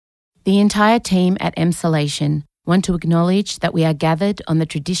The entire team at Emsolation want to acknowledge that we are gathered on the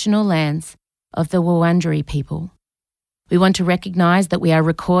traditional lands of the Wurundjeri people. We want to recognise that we are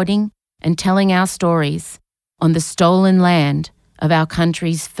recording and telling our stories on the stolen land of our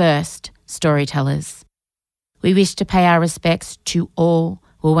country's first storytellers. We wish to pay our respects to all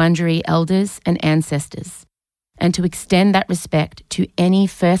Wurundjeri elders and ancestors, and to extend that respect to any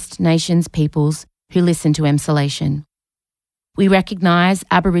First Nations peoples who listen to Emsolation. We recognise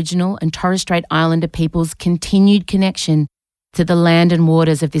Aboriginal and Torres Strait Islander peoples' continued connection to the land and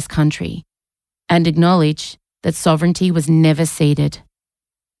waters of this country, and acknowledge that sovereignty was never ceded.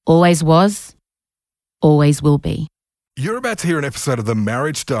 Always was, always will be. You're about to hear an episode of The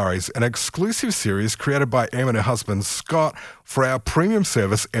Marriage Diaries, an exclusive series created by Em and her husband Scott for our premium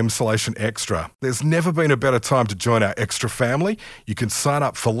service, Emsolation Extra. There's never been a better time to join our extra family. You can sign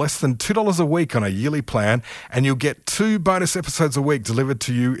up for less than $2 a week on a yearly plan, and you'll get 2 bonus episodes a week delivered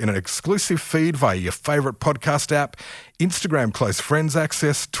to you in an exclusive feed via your favourite podcast app, Instagram close friends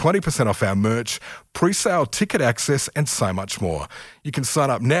access, 20% off our merch, pre-sale ticket access, and so much more. You can sign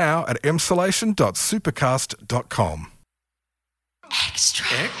up now at emsolation.supercast.com. Extra.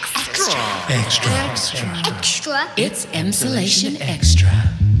 It's Emsolation Extra.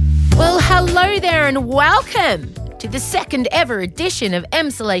 Well, hello there and welcome to the second ever edition of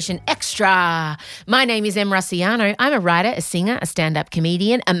Emsolation Extra. My name is Em Rossiano. I'm a writer, a singer, a stand-up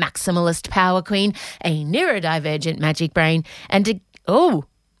comedian, a maximalist power queen, a neurodivergent magic brain, and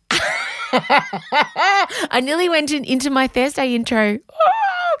I nearly went into my Thursday intro.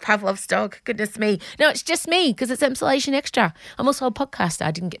 Pavlov's dog, goodness me. No, it's just me because it's Emsolation Extra. I'm also a podcaster.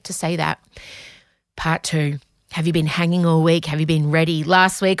 I didn't get to say that. Part 2. Have you been hanging all week? Have you been ready?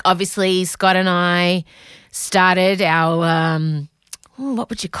 Last week, obviously, Scott and I started our,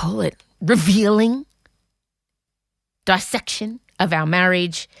 what would you call it? Revealing dissection of our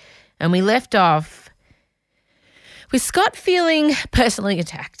marriage. And we left off with Scott feeling personally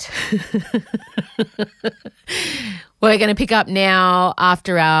attacked. We're going to pick up now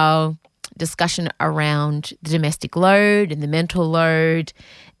after our discussion around the domestic load and the mental load,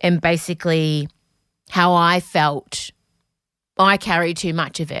 and basically how I felt I carried too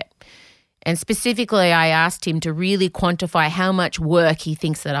much of it. And specifically, I asked him to really quantify how much work he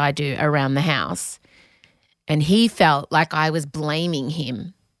thinks that I do around the house. And he felt like I was blaming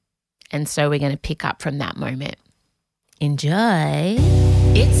him. And so we're going to pick up from that moment. Enjoy.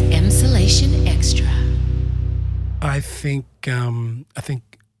 It's Emsolation Extra. I feel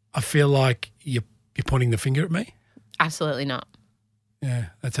like you're pointing the finger at me. Absolutely not. Yeah,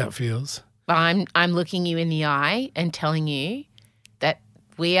 that's how it feels. But I'm looking you in the eye and telling you that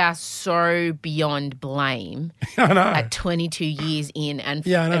we are so beyond blame I know. at 22 years in and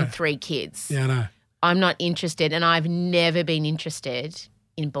 3 kids. Yeah, I know. I'm not interested, and I've never been interested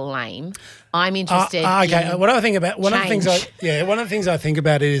in blame. I'm interested in what I think about one of the change. things I think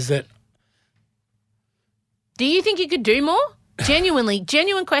about is that. Do you think you could do more?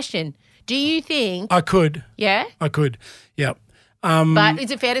 Genuine question. Do you think? I could. Yeah? I could. Yeah. But is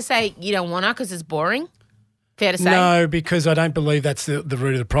it fair to say you don't want to because it's boring? Fair to say? No, because I don't believe that's the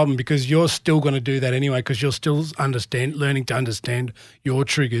root of the problem, because you're still going to do that anyway, because you're still learning to understand your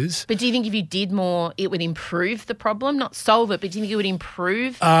triggers. But do you think if you did more, it would improve the problem? Not solve it, but do you think it would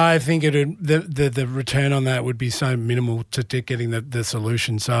improve? I think the return on that would be so minimal to getting the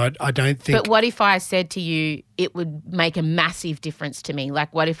solution. So I don't think. But what if I said to you it would make a massive difference to me?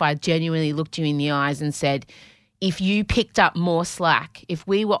 Like what if I genuinely looked you in the eyes and said, if you picked up more slack, if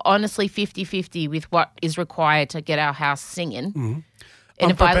we were honestly 50-50 with what is required to get our house singing. Mm-hmm.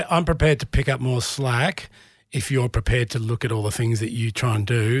 I'm prepared to pick up more slack if you're prepared to look at all the things that you try and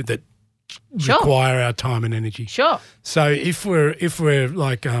do that require our time and energy. Sure. So if we're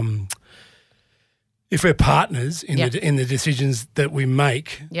like if we're partners in the decisions that we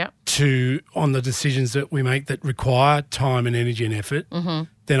make, on the decisions that we make that require time and energy and effort,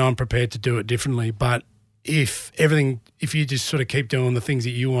 then I'm prepared to do it differently. But if you just sort of keep doing the things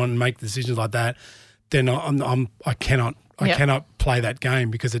that you want and make decisions like that, then I cannot play that game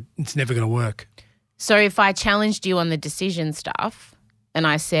because it's never going to work. So if I challenged you on the decision stuff and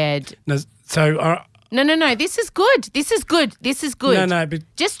I said, no, this is good. No, but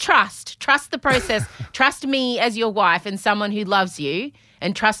just trust the process. Trust me as your wife and someone who loves you,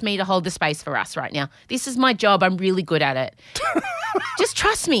 and trust me to hold the space for us right now. This is my job. I'm really good at it. Just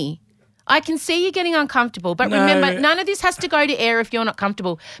trust me. I can see you getting uncomfortable, but remember, none of this has to go to air if you're not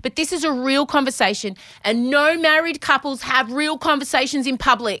comfortable. But this is a real conversation, and no married couples have real conversations in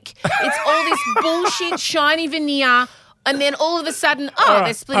public. It's all this bullshit, shiny veneer And then all of a sudden,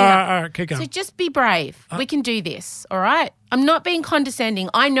 they're splitting up. All right, keep going. So just be brave. We can do this, all right? I'm not being condescending.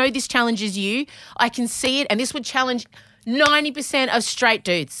 I know this challenges you. I can see it, and this would challenge 90% of straight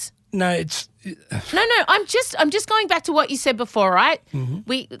dudes. No, it's... No, I'm just going back to what you said before, right?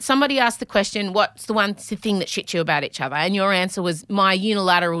 Mm-hmm. Somebody asked the question, what's the thing that shits you about each other? And your answer was my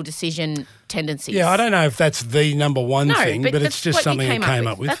unilateral decision tendencies. Yeah, I don't know if that's the number one thing, but it's just something you came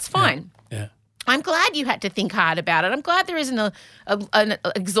up with. That's fine. Yeah. I'm glad you had to think hard about it. I'm glad there isn't an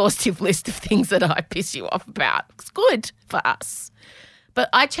exhaustive list of things that I piss you off about. It's good for us. But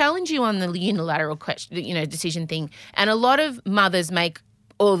I challenge you on the unilateral question, decision thing. And a lot of mothers make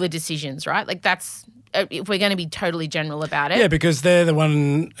all the decisions, right? Like that's, if we're going to be totally general about it. Yeah, because they're the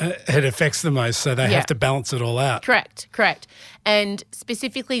one it affects the most, so they have to balance it all out. Correct. And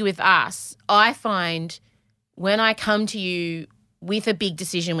specifically with us, I find when I come to you with a big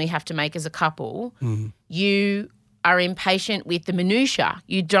decision we have to make as a couple, you are impatient with the minutiae.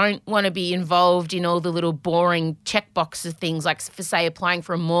 You don't want to be involved in all the little boring checkboxes things like, for say, applying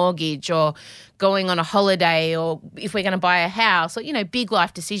for a mortgage or going on a holiday or if we're going to buy a house or, big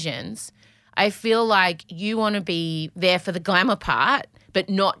life decisions. I feel like you want to be there for the glamour part but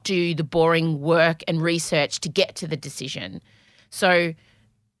not do the boring work and research to get to the decision. So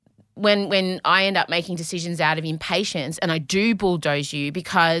when I end up making decisions out of impatience and I do bulldoze you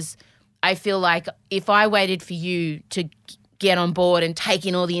because I feel like if I waited for you to get on board and take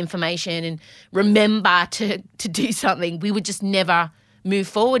in all the information and remember to do something, we would just never move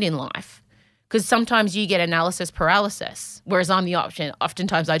forward in life. Because sometimes you get analysis paralysis, whereas I'm the option.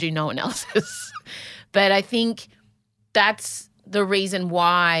 Oftentimes I do no analysis. But I think that's the reason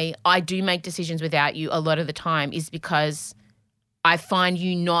why I do make decisions without you a lot of the time is because I find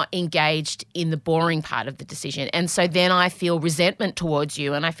you not engaged in the boring part of the decision. And so then I feel resentment towards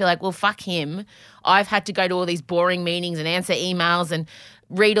you and I feel like, well, fuck him. I've had to go to all these boring meetings and answer emails and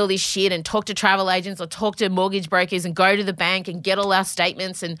read all this shit and talk to travel agents or talk to mortgage brokers and go to the bank and get all our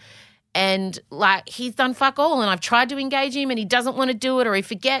statements and like he's done fuck all and I've tried to engage him and he doesn't want to do it or he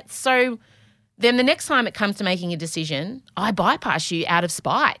forgets. So then the next time it comes to making a decision, I bypass you out of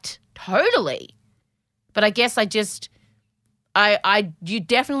spite. Totally. But I guess you're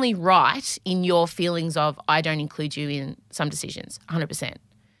definitely right in your feelings of I don't include you in some decisions, 100%.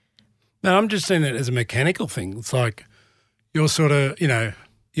 No, I'm just seeing it as a mechanical thing. It's like you're sort of,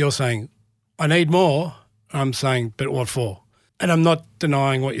 you're saying, I need more. I'm saying, but what for? And I'm not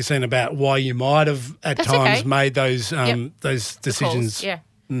denying what you're saying about why you might have at times made those decisions. Yeah.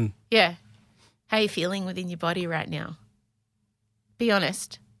 Yeah. How are you feeling within your body right now? Be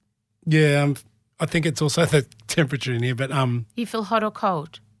honest. Yeah, I think it's also the temperature in here, but You feel hot or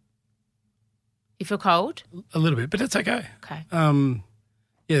cold? You feel cold? A little bit, but it's okay. Okay.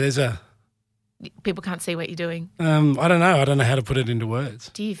 There's people can't see what you're doing. I don't know. I don't know how to put it into words.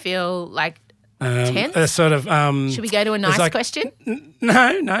 Do you feel like tense? A sort of should we go to a nice question?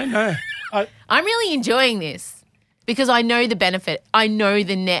 No. I'm really enjoying this because I know the benefit. I know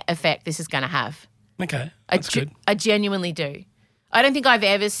the net effect this is going to have. Okay, that's good. I genuinely do. I don't think I've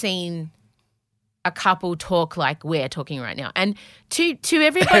ever seen a couple talk like we're talking right now. And to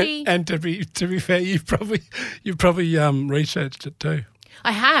everybody, and to be fair, you've probably researched it too.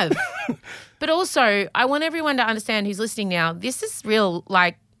 I have, but also I want everyone to understand who's listening now. This is real.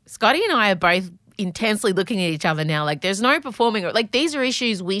 Like Scotty and I are both intensely looking at each other now. Like there's no performing. Like these are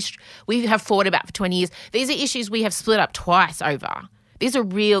issues we have fought about for 20 years. These are issues we have split up twice over. These are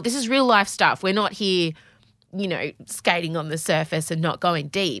real. This is real life stuff. We're not here, skating on the surface and not going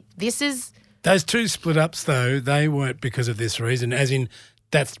deep. This is. Those two split ups, though, they weren't because of this reason, as in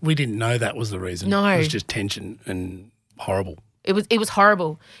we didn't know that was the reason. No. It was just tension and horrible. It was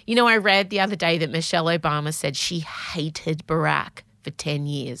horrible. I read the other day that Michelle Obama said she hated Barack for 10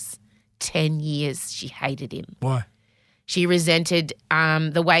 years. 10 years she hated him. Why? She resented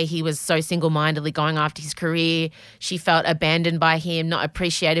the way he was so single-mindedly going after his career. She felt abandoned by him, not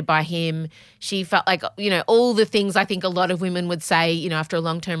appreciated by him. She felt like, all the things I think a lot of women would say, after a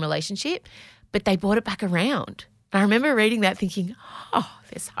long-term relationship. But they brought it back around. And I remember reading that thinking, oh,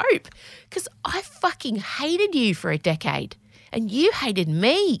 there's hope. Because I fucking hated you for a decade and you hated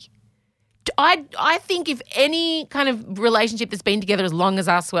me. I think if any kind of relationship that's been together as long as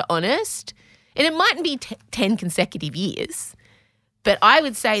us were honest, and it mightn't be 10 consecutive years, but I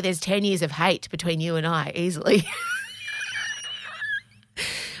would say there's 10 years of hate between you and I easily.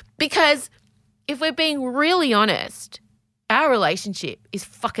 Because if we're being really honest, our relationship is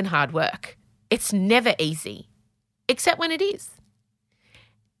fucking hard work. It's never easy, except when it is.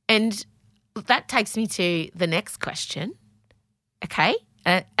 And that takes me to the next question. Okay?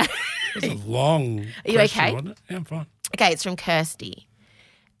 It's a long Are you question, okay? wasn't it? Yeah, I'm fine. Okay, it's from Kirsty.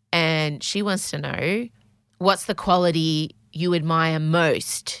 And she wants to know, what's the quality you admire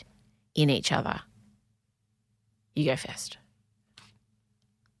most in each other? You go first.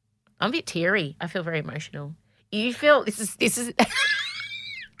 I'm a bit teary. I feel very emotional. You feel this is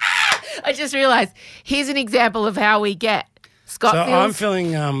I just realised, here's an example of how we get. Scott feels.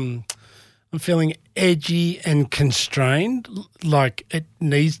 I'm feeling edgy and constrained, like it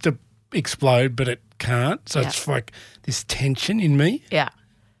needs to explode but it can't. So it's like this tension in me. Yeah.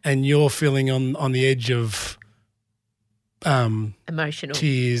 And you're feeling on the edge of emotional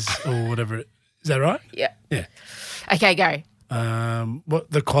tears or whatever. Is that right? Yeah. Yeah. Okay, go. What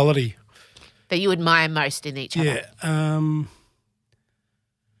the quality that you admire most in each other? Yeah.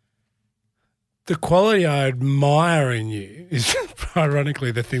 The quality I admire in you is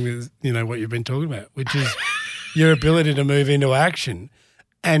ironically the thing that, you know, what you've been talking about, which is your ability to move into action.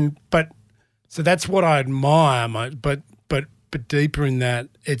 So that's what I admire most, but deeper in that,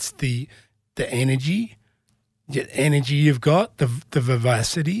 it's the energy you've got, the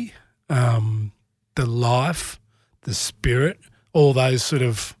vivacity, the life, the spirit, all those sort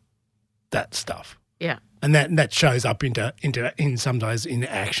of that stuff. Yeah. And that shows up in some days in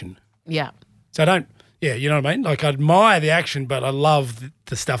action. Yeah. So you know what I mean? Like I admire the action, but I love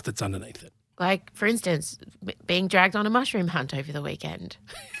the stuff that's underneath it. Like, for instance, being dragged on a mushroom hunt over the weekend.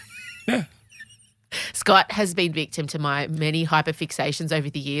 Yeah. Scott has been victim to my many hyperfixations over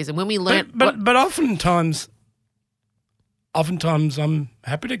the years. And when we learn... But oftentimes I'm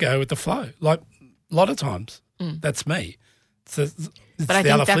happy to go with the flow. Like a lot of times. That's me. It's but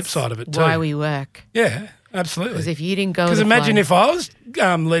the other flip side of it too. Why we work. Yeah, absolutely. Because if you didn't go... Because imagine if I was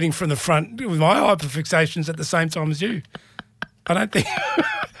leading from the front with my hyperfixations at the same time as you. I don't think...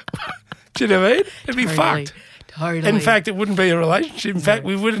 Do you know what I mean? It'd be fucked. Totally. In fact, it wouldn't be a relationship. In fact,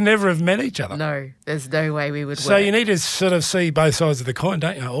 we would never have met each other. No, there's no way we would So work. you need to sort of see both sides of the coin,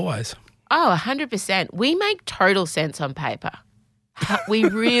 don't you? Always. Oh, 100%. We make total sense on paper. We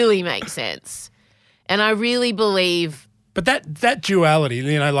really make sense. And I really believe... But that duality,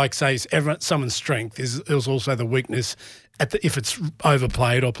 you know, like say someone's strength is also the weakness if it's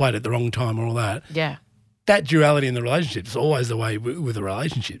overplayed or played at the wrong time or all that. Yeah. That duality in the relationship is always the way with the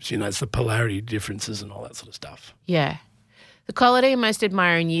relationships. You know, it's the polarity differences and all that sort of stuff. Yeah. The quality I most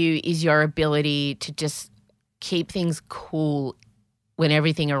admire in you is your ability to just keep things cool when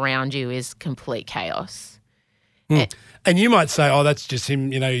everything around you is complete chaos. And you might say, oh, that's just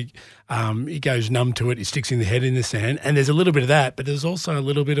him, you know, he goes numb to it, he sticks the head in the sand. And there's a little bit of that, but there's also a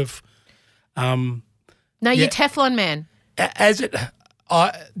little bit of you're Teflon man.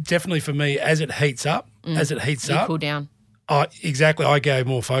 Definitely for me, as it heats up, you cool down. Exactly, I go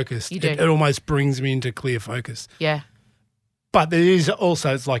more focused. You do. It almost brings me into clear focus. Yeah. But there is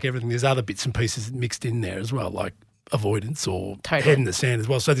also, it's like everything, there's other bits and pieces mixed in there as well, like avoidance or head in the sand as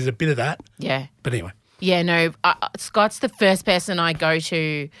well. So there's a bit of that. Yeah. But anyway. Yeah, no, Scott's the first person I go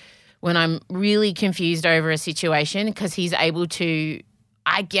to when I'm really confused over a situation because he's able to,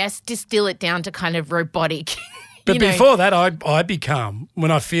 I guess, distill it down to kind of robotic. But before that, I be calm. When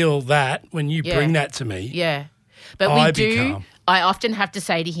I feel that, when you bring that to me, but calm. I often have to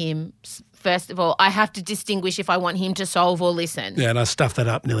say to him, first of all, I have to distinguish if I want him to solve or listen. Yeah, and I stuff that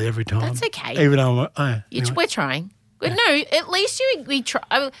up nearly every time. That's okay. Even though anyway. We're trying. But no, at least we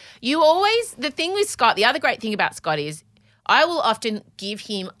try. You always, the thing with Scott, the other great thing about Scott is I will often give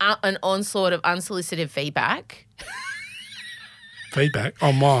him an onslaught of unsolicited feedback. Feedback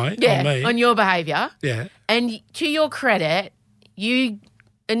on me. On your behaviour. Yeah. And to your credit, you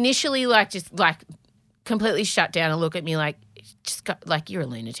initially just completely shut down and look at me like, you're a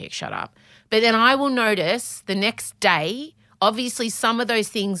lunatic, shut up. But then I will notice the next day, obviously some of those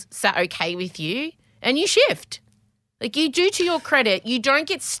things sat okay with you and you shift. Like you do, to your credit, you don't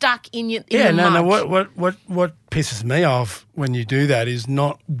get stuck in the no. What pisses me off when you do that is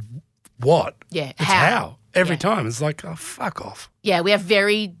not what. Yeah, it's how. Every time it's like, oh, fuck off. Yeah, we have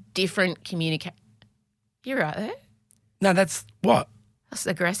very different communication. You're right there. No, that's what. That's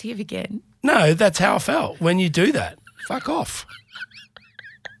aggressive again. No, that's how I felt when you do that. Fuck off.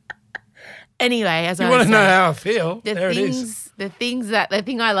 Anyway, as you want to know how I feel? There it is. The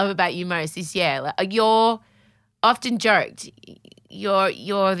thing I love about you most is you're often joked.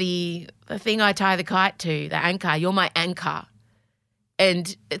 You're the thing I tie the kite to, the anchor. You're my anchor.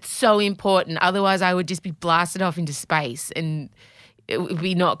 And it's so important. Otherwise, I would just be blasted off into space and it would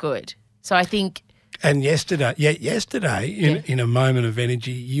be not good. So I think... And yesterday, in a moment of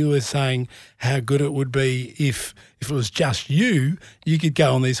energy, you were saying how good it would be if it was just you could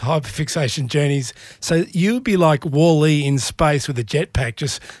go on these hyperfixation journeys. So you'd be like Wall-E in space with a jetpack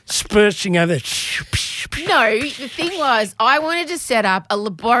just spurting over. No, the thing was, I wanted to set up a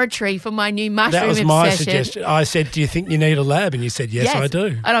laboratory for my new mushroom obsession. That was my suggestion. I said, do you think you need a lab? And you said, yes, I do.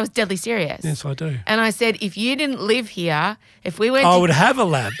 And I was deadly serious. Yes, I do. And I said, if you didn't live here, if we went I would have a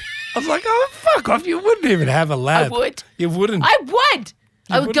lab. I was like, oh, fuck off. You wouldn't even have a lab. I would. You wouldn't. I would.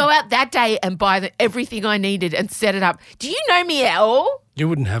 I would go out that day and buy everything I needed and set it up. Do you know me at all? You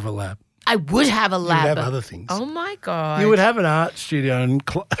wouldn't have a lab. I would have a lab. You'd have other things. Oh, my God. You would have an art studio and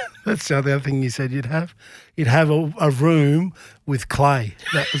that's the other thing you said you'd have. You'd have a room with clay.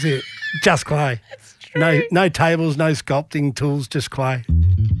 That was it. Just clay. That's true. No tables, no sculpting tools, just clay.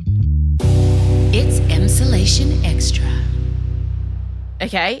 It's Emsolation Extra.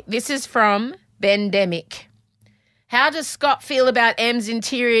 Okay, this is from Ben Demick. How does Scott feel about Em's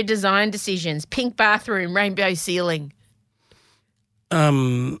interior design decisions? Pink bathroom, rainbow ceiling.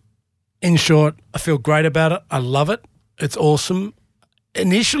 In short, I feel great about it. I love it. It's awesome.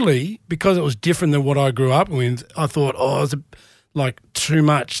 Initially, because it was different than what I grew up with, I thought, it was like too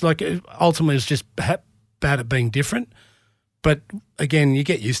much. Like ultimately, it's just about it being different. But again, you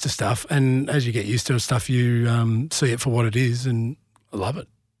get used to stuff, and as you get used to stuff, you see it for what it is, and I love it.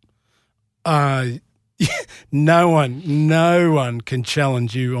 No one can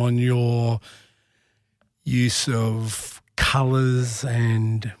challenge you on your use of colours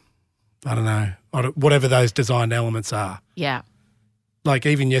and I don't know, whatever those design elements are. Yeah. Like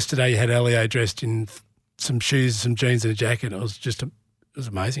even yesterday you had Elio dressed in some shoes, some jeans and a jacket. It was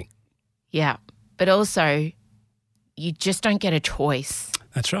amazing. Yeah. But also you just don't get a choice.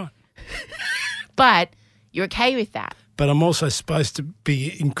 That's right. But you're okay with that. But I'm also supposed to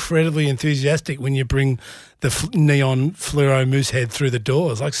be incredibly enthusiastic when you bring the neon fluoro moose head through the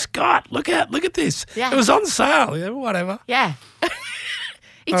doors. Like, Scott, look at this. Yeah. It was on sale. Yeah, whatever. Yeah.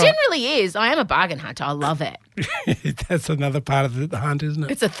 It generally is. I am a bargain hunter. I love it. That's another part of the hunt, isn't it?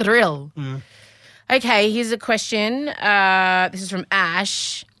 It's a thrill. Mm. Okay, here's a question. This is from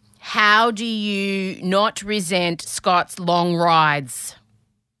Ash. How do you not resent Scott's long rides?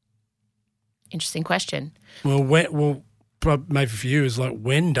 Interesting question. Well, maybe for you is like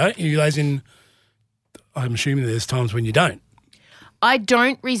when don't you? As in, I'm assuming there's times when you don't. I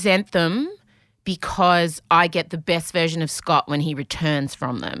don't resent them because I get the best version of Scott when he returns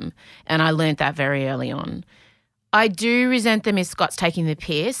from them, and I learnt that very early on. I do resent them if Scott's taking the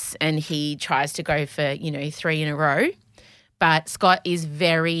piss and he tries to go for, 3 in a row, but Scott is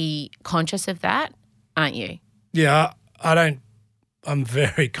very conscious of that, aren't you? Yeah, I don't. I'm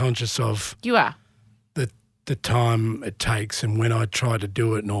very conscious of. You are. The time it takes and when I try to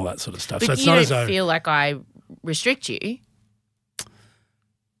do it and all that sort of stuff. But so it's you not don't as though feel like I restrict you?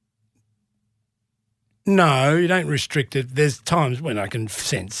 No, you don't restrict it. There's times when I can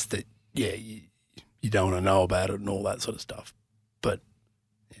sense that, yeah, you don't want to know about it and all that sort of stuff. But,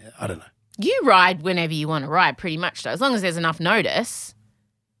 yeah, I don't know. You ride whenever you want to ride pretty much, though, as long as there's enough notice.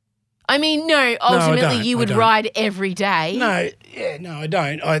 I mean, no, ultimately you would ride every day. No, I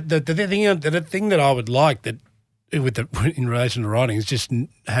don't. The thing that I would like that in relation to riding is just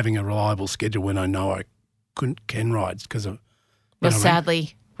having a reliable schedule when I know I can ride because of. Well,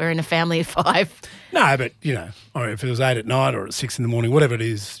 sadly, we're in a family of 5. No, but or if it was 8 at night or at 6 in the morning, whatever it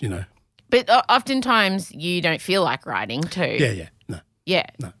is, But oftentimes you don't feel like riding too. Yeah, no. Yeah.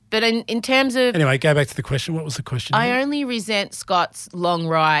 No. But in terms of... Anyway, go back to the question. What was the question? I only resent Scott's long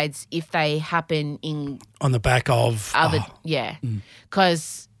rides if they happen in... On the back of... Yeah.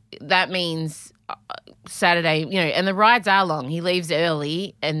 Because that means Saturday, and the rides are long. He leaves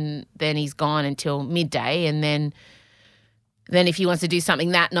early and then he's gone until midday, and then if he wants to do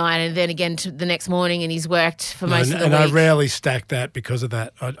something that night and then again to the next morning, and he's worked for most of the week. And I rarely stack that because of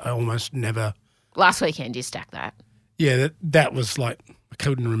that. I almost never... Last weekend you stacked that. Yeah, that was like... I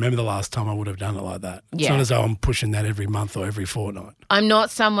couldn't remember the last time I would have done it like that. It's not as though I'm pushing that every month or every fortnight. I'm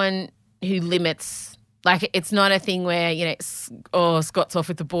not someone who limits, like it's not a thing where, Scott's off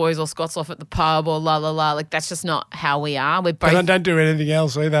with the boys or Scott's off at the pub or la, la, la. Like that's just not how we are. We're both. But I don't do anything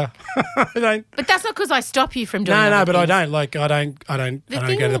else either. I don't. But that's not because I stop you from doing No, but things. I don't. Like I don't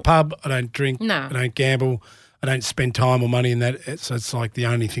go to the pub. I don't drink. No. I don't gamble. I don't spend time or money in that. So it's like the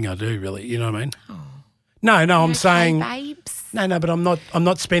only thing I do really. You know what I mean? Oh. No, I'm saying, babes. No, but I'm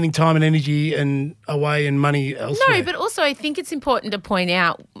not spending time and energy and away and money elsewhere. No, but also I think it's important to point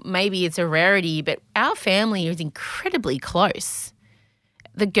out, maybe it's a rarity, but our family is incredibly close.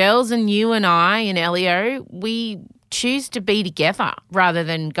 The girls and you and I and Elio, we choose to be together rather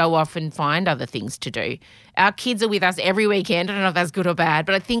than go off and find other things to do. Our kids are with us every weekend. I don't know if that's good or bad,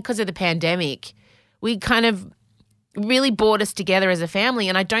 but I think because of the pandemic, we kind of really brought us together as a family,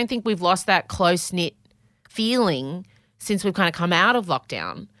 and I don't think we've lost that close-knit feeling since we've kind of come out of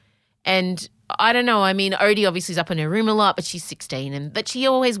lockdown. And I don't know, I mean, Odie obviously is up in her room a lot, but she's 16, but she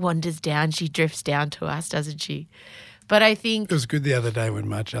always wanders down. She drifts down to us, doesn't she? But I think it was good the other day when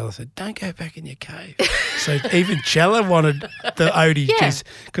Marcella said, "Don't go back in your cave." So even Chella wanted the Odie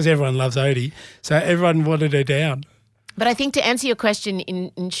because everyone loves Odie. So everyone wanted her down. But I think to answer your question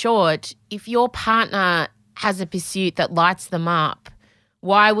in short, if your partner has a pursuit that lights them up,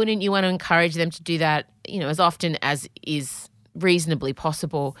 why wouldn't you want to encourage them to do that, as often as is reasonably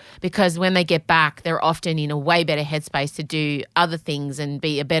possible? Because when they get back, they're often in a way better headspace to do other things and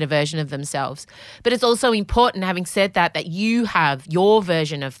be a better version of themselves. But it's also important, having said that you have your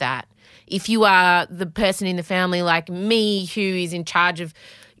version of that. If you are the person in the family like me who is in charge of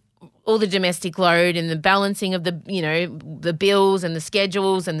all the domestic load and the balancing of the bills and the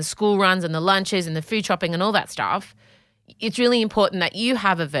schedules and the school runs and the lunches and the food shopping and all that stuff, it's really important that you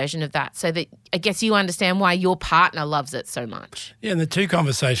have a version of that so that I guess you understand why your partner loves it so much. Yeah, and the two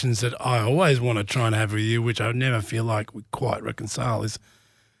conversations that I always want to try and have with you, which I never feel like we quite reconcile, is,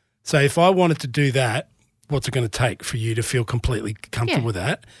 so if I wanted to do that, what's it going to take for you to feel completely comfortable with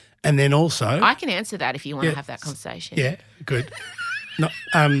that? And then also, I can answer that if you want to have that conversation. Yeah, good. Not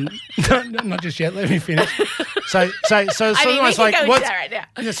just yet. Let me finish. So right now.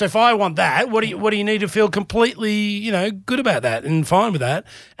 Yeah, so if I want that, what do you need to feel completely, good about that and fine with that?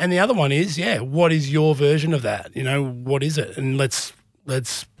 And the other one is, what is your version of that? What is it? And let's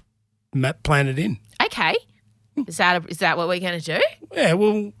plan it in. Okay. Is that what we're going to do? Yeah.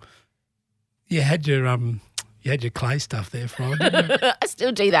 Well, you had your clay stuff there, Friday. I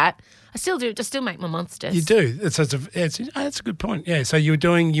still do that. I still do. I still make my monsters. You do. That's a good point. Yeah. So you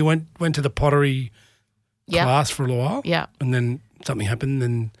went to the pottery class for a little while. Yeah. And then something happened,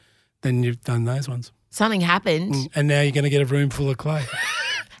 and then you've done those ones. Something happened. And now you're going to get a room full of clay.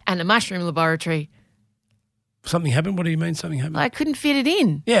 And a mushroom laboratory. Something happened? What do you mean something happened? I couldn't fit it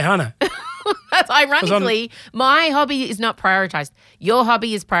in. Yeah, I know. That's ironically, my hobby is not prioritised. Your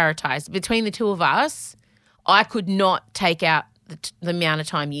hobby is prioritised. Between the two of us, I could not take out the amount of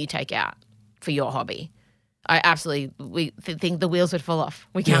time you take out for your hobby. I absolutely think the wheels would fall off.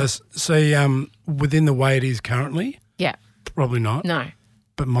 We can't. Yes. So within the way it is currently, probably not. No.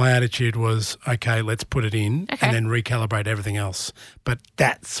 But my attitude was, okay, let's put it in and then recalibrate everything else. But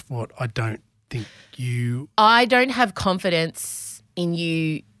that's what I don't think you... I don't have confidence in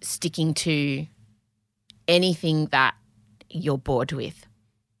you sticking to anything that you're bored with.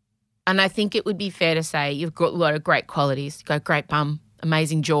 And I think it would be fair to say you've got a lot of great qualities. You've got great bum,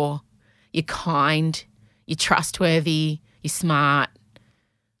 amazing jaw, you're kind, you're trustworthy, you're smart,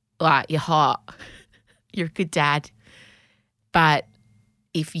 you're hot, you're a good dad. But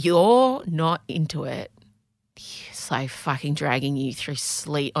if you're not into it, it's like fucking dragging you through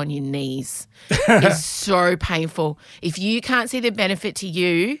sleet on your knees. It's so painful. If you can't see the benefit to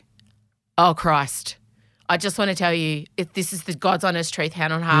you, oh Christ. I just want to tell you, if this is the God's honest truth,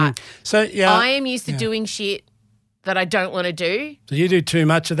 hand on heart. So I am used to doing shit that I don't want to do. So you do too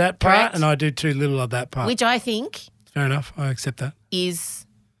much of that part, Correct. and I do too little of that part. Which I think fair enough. I accept that.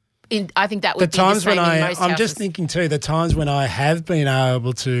 I think that would be the same in most I'm houses. just thinking too, the times when I have been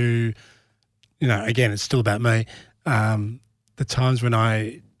able to, again, it's still about me. The times when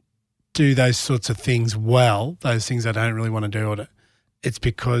I do those sorts of things well, those things I don't really want to do, it's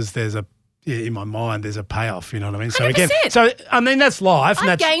because in my mind, there's a payoff, you know what I mean? So 100%. That's life.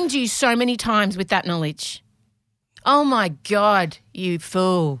 I've gamed you so many times with that knowledge. Oh my God, you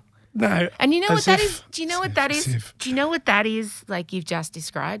fool. No. And you know what that is? Do you know what that is? Do you know what that is, like you've just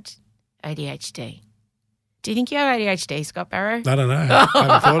described? ADHD. Do you think you have ADHD, Scott Barrow? I don't know. I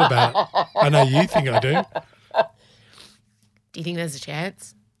haven't thought about it. I know you think I do. Do you think there's a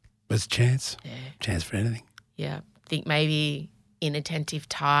chance? There's a chance. Yeah. Chance for anything. Yeah. Think maybe inattentive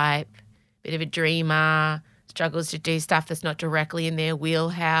type, bit of a dreamer, struggles to do stuff that's not directly in their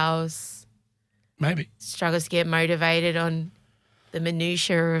wheelhouse. Maybe. Struggles to get motivated on the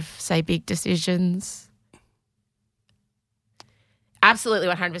minutiae of, say, big decisions. Absolutely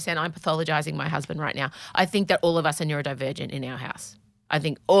 100%. I'm pathologizing my husband right now. I think that all of us are neurodivergent in our house. I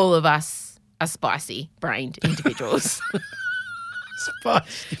think all of us are spicy-brained individuals.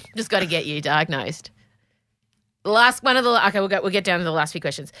 Spicy. Just got to get you diagnosed. We'll get down to the last few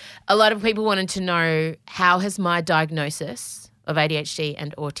questions. A lot of people wanted to know, how has my diagnosis of ADHD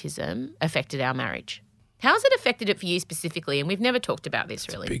and autism affected our marriage? How has it affected it for you specifically? And we've never talked about this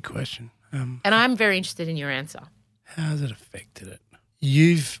really. Big question. And I'm very interested in your answer. How has it affected it?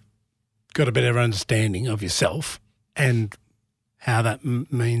 You've got a better understanding of yourself and how that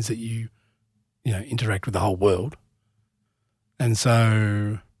means that you interact with the whole world. And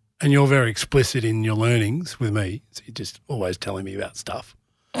so, and you're very explicit in your learnings with me. So you're just always telling me about stuff.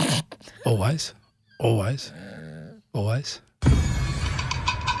 Always.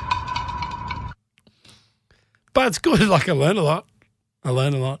 But it's good. Like I learn a lot.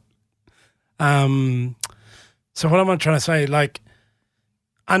 So what am I trying to say? Like,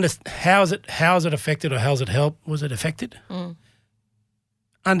 how is it affected or how has it helped? Was it affected?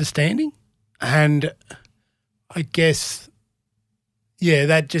 Understanding. And I guess, yeah,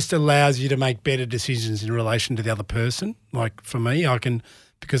 that just allows you to make better decisions in relation to the other person. Like for me,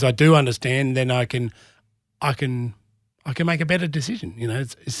 because I do understand, then I can make a better decision.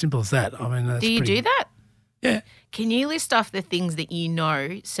 It's as simple as that. I mean, do you do that? Yeah. Can you list off the things that you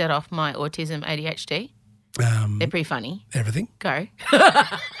know set off my autism ADHD? They're pretty funny. Everything. Go.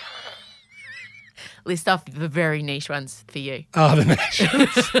 List off the very niche ones for you. Oh, the niche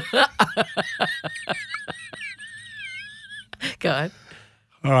ones. Go on.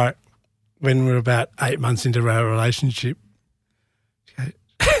 All right. When we're about 8 months into our relationship,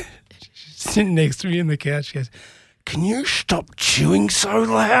 she's sitting next to me in the couch. She goes, "Can you stop chewing so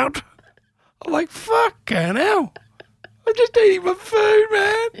loud?" I'm like, fucking hell. I'm just eating my food,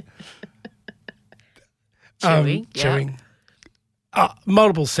 man. Chewing.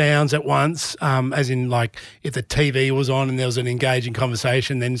 Multiple sounds at once, as in like if the TV was on and there was an engaging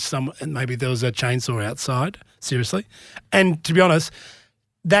conversation, then maybe there was a chainsaw outside, seriously. And to be honest,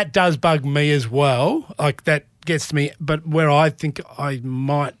 that does bug me as well. Like that gets to me. But where I think I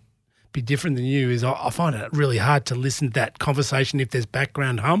might be different than you is I find it really hard to listen to that conversation if there's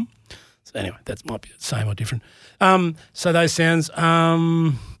background hum. So anyway, that might be the same or different. So those sounds,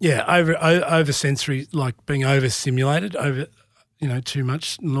 over sensory, like being overstimulated, too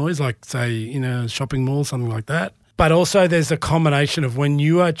much noise, like say in a shopping mall, something like that. But also there's a combination of when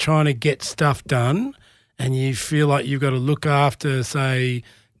you are trying to get stuff done and you feel like you've got to look after, say,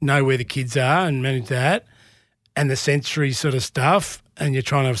 know where the kids are and manage that, and the sensory sort of stuff, and you're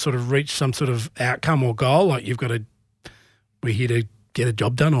trying to sort of reach some sort of outcome or goal, like we're here to get a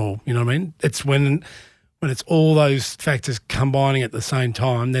job done, or you know what I mean? It's when it's all those factors combining at the same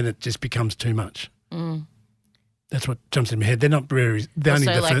time, then it just becomes too much. That's what jumps in my head. They're not very.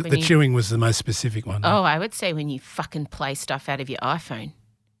 The chewing was the most specific one. Oh, I would say when you fucking play stuff out of your iPhone.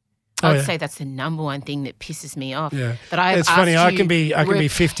 I would say that's the number one thing that pisses me off. Yeah, but it's funny. I can be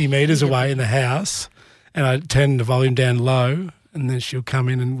 50 metres away in the house, and I turn the volume down low, and then she'll come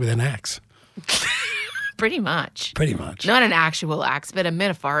in with an axe. Pretty much. Not an actual axe, but a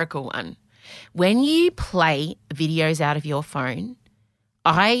metaphorical one. When you play videos out of your phone,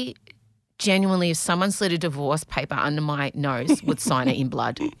 I genuinely, if someone slid a divorce paper under my nose, would sign it in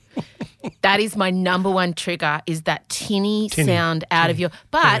blood. That is my number one trigger, is that tinny sound out of your...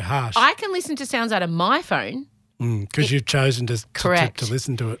 But I can listen to sounds out of my phone. Because you've chosen to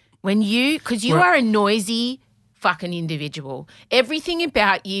listen to it. Because you are a noisy fucking individual. Everything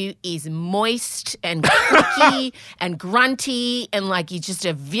about you is moist and clicky and grunty, and like you're just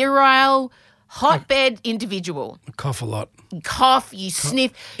a virile, hotbed individual. I cough a lot. You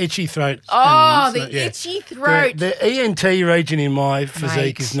sniff. Itchy throat. Oh, itchy throat. The ENT region in my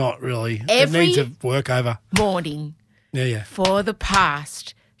physique is not really. It needs a workover. Morning. Yeah. For the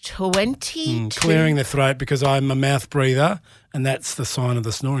past 20 clearing the throat, because I'm a mouth breather, and that's the sign of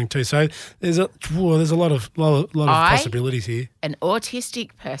the snoring too. So there's a lot of possibilities here. An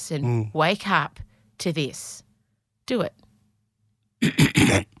autistic person, wake up to this. Do it.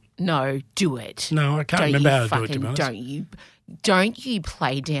 No, do it. No, I can't remember how to do it, to be honest. Don't you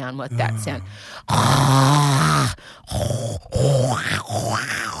play down what that sound.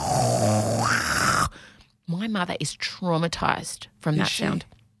 My mother is traumatised from that sound.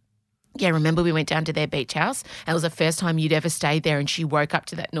 Yeah, remember we went down to their beach house? And it was the first time you'd ever stayed there, and she woke up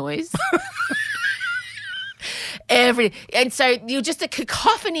to that noise. And so you're just a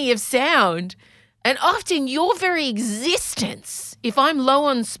cacophony of sound. And often your very existence, if I'm low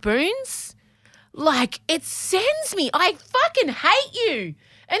on spoons, like it sends me. I fucking hate you.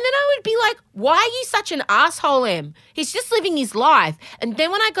 And then I would be like, why are you such an asshole, Em? He's just living his life. And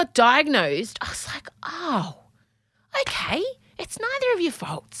then when I got diagnosed, I was like, oh, okay, it's neither of your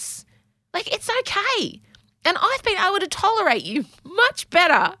faults. Like, it's okay. And I've been able to tolerate you much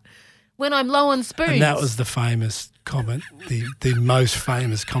better when I'm low on spoons. And that was the famous comment, the most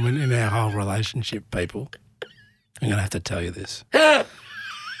famous comment in our whole relationship, people. I'm going to have to tell you this.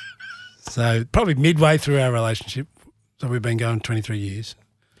 So probably midway through our relationship, so we've been going 23 years.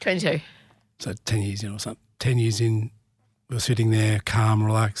 22. So 10 years, or something. 10 years in, we were sitting there, calm,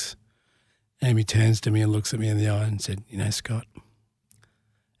 relaxed. Amy turns to me and looks at me in the eye and said, you know, Scott,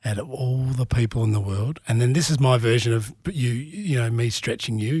 out of all the people in the world, and then this is my version of you know, me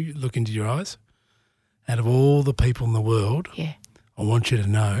stretching you, look into your eyes. Out of all the people in the world, Yeah. I want you to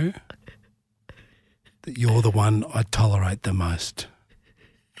know that you're the one I tolerate the most.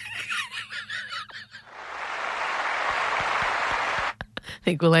 I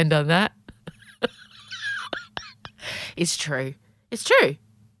think we'll end on that. It's true. It's true.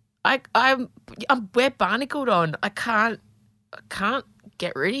 We're barnacled on. I can't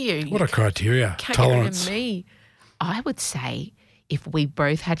get rid of you. What a criteria. Can't Tolerance. get rid of me. I would say if we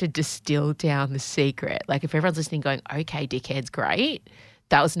both had to distill down the secret, like if everyone's listening going, okay, dickhead's great,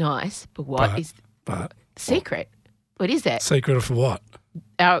 that was nice, but what is the secret? What is that? Secret of what?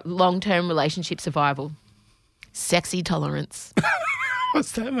 Our long-term relationship survival. Sexy tolerance.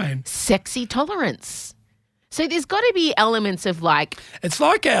 What's that mean? Sexy tolerance. So there's got to be elements of like... It's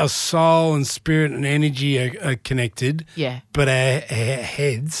like our soul and spirit and energy are connected. Yeah. But our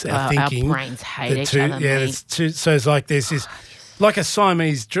heads, our thinking... Our brains hate each other, Yeah, mate. it's two, so it's like there's this... Like a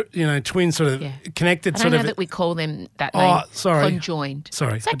Siamese, twin sort of connected I sort don't know of... that we call them that name. Oh, sorry. Conjoined.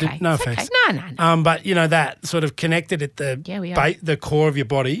 Sorry. It's okay. No it's offense. Okay. No. But, you know, that sort of connected at the we are. the core of your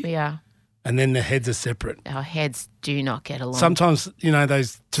body. We are. And then the heads are separate. Our heads do not get along. Sometimes, you know,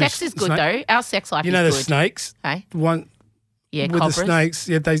 those two... Sex is good, though. Our sex life is good. You know the snakes? Hey? One... Yeah, with cobras. the snakes,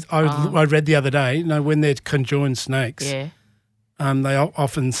 I read the other day, you know, when they're conjoined snakes, they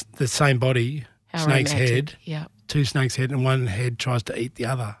often the same body, How snake's romantic. head, Yeah. two snakes' head, and one head tries to eat the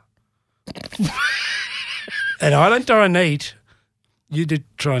other. And I don't try and eat. You did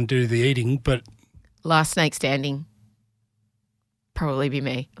try and do the eating, but Last snake standing. Probably be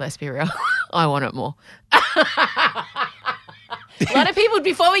me. Let's be real. I want it more. A lot of people,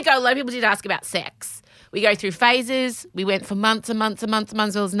 before we go, a lot of people did ask about sex. We go through phases. We went for months and months and months and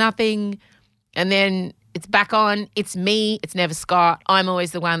months. There was nothing. And then it's back on. It's me. It's never Scott. I'm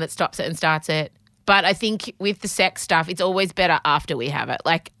always the one that stops it and starts it. But I think with the sex stuff, it's always better after we have it.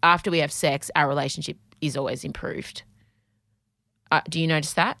 Like after we have sex, our relationship is always improved. Do you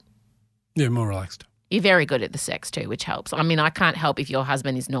notice that? yeah, more relaxed. You're very good at the sex too, which helps. I mean, I can't help if your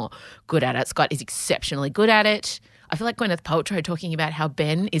husband is not good at it. Scott is exceptionally good at it. I feel like Gwyneth Paltrow talking about how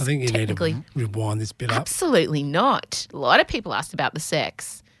Ben is I think you technically... need to rewind this bit up. Absolutely not. A lot of people asked about the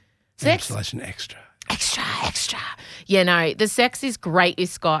sex. Sex? Emsolation extra. Extra. Yeah, no, the sex is great with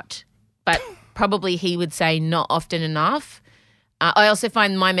Scott, but probably he would say not often enough. I also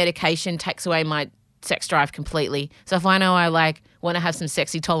find my medication takes away my sex drive completely. So if I know I want to have some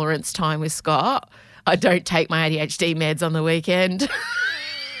sexy tolerance time with Scott, I don't take my ADHD meds on the weekend.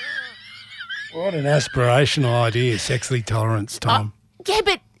 What an aspirational idea, sexually tolerance time. Yeah,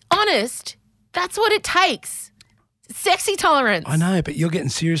 but honest, that's what it takes. Sexy tolerance. I know, but you're getting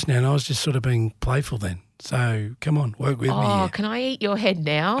serious now, and I was just sort of being playful then. So come on, work with me Oh, here. can I eat your head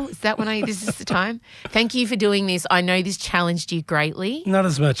now? Is that when this is the time? Thank you for doing this. I know this challenged you greatly. Not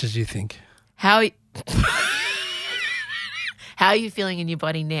as much as you think. How are you feeling in your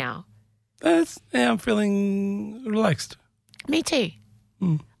body now? I'm feeling relaxed. Me too.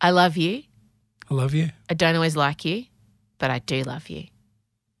 I love you. I love you. I don't always like you, but I do love you.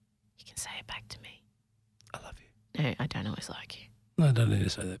 You can say it back to me. I love you. No, I don't always like you. No, I don't need to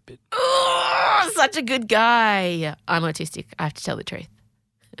say that bit. Oh, such a good guy. I'm autistic. I have to tell the truth.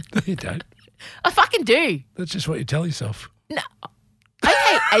 You don't. I fucking do. That's just what you tell yourself. No.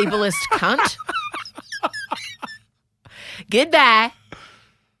 Okay, ableist cunt. Goodbye.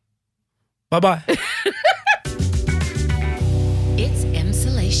 Bye-bye.